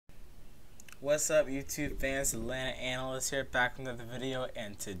What's up, YouTube fans? Atlanta Analyst here, back with another video.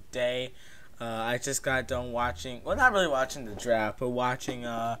 And today, I just got done watching, well, not really watching the draft, but watching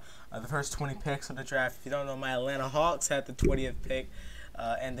the first 20 picks of the draft. If you don't know, my Atlanta Hawks had the 20th pick,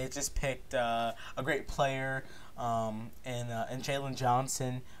 and they just picked a great player in Jalen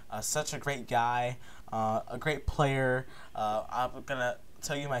Johnson. Such a great guy, a great player. I'm gonna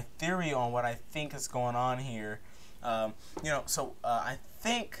tell you my theory on what I think is going on here.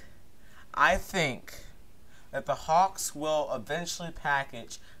 I think that the Hawks will eventually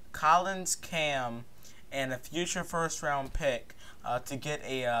package Collins, Cam, and a future first-round pick to get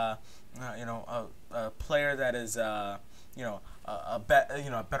a player that is a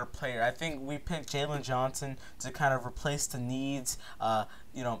better player. I think we picked Jalen Johnson to kind of replace the needs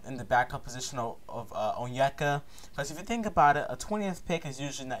in the backup position of Onyeka. Because if you think about it, a 20th pick is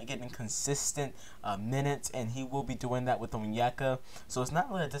usually not getting consistent minutes, and he will be doing that with Onyeka. So it's not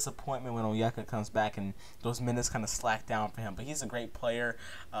really a disappointment when Onyeka comes back and those minutes kind of slack down for him. But he's a great player,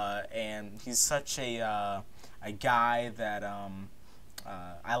 and he's such a guy that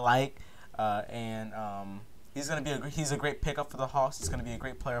I like, he's a great pickup for the Hawks. He's gonna be a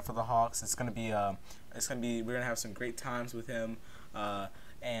great player for the Hawks. We're gonna have some great times with him,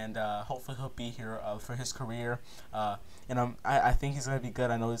 and hopefully he'll be here for his career. I think he's gonna be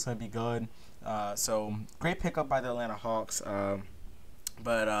good. I know he's gonna be good. So great pickup by the Atlanta Hawks.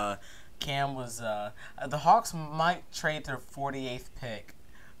 But Cam was the Hawks might trade their 48th pick.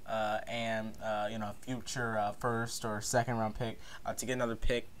 And a future first or second round pick to get another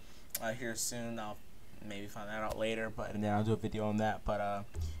pick here soon. I'll maybe find that out later, but and then I'll do a video on that. But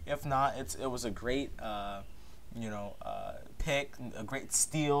if not, it was a great pick, a great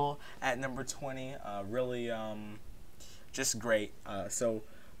steal at number 20. Really just great. So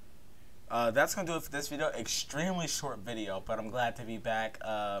that's gonna do it for this video. Extremely short video, but I'm glad to be back.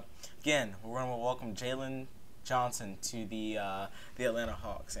 Again, we're gonna welcome Jalen Johnson to the Atlanta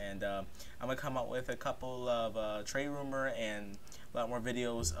Hawks, and I'm gonna come out with a couple of trade rumor and a lot more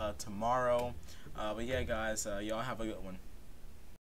videos tomorrow. But yeah, guys, y'all have a good one.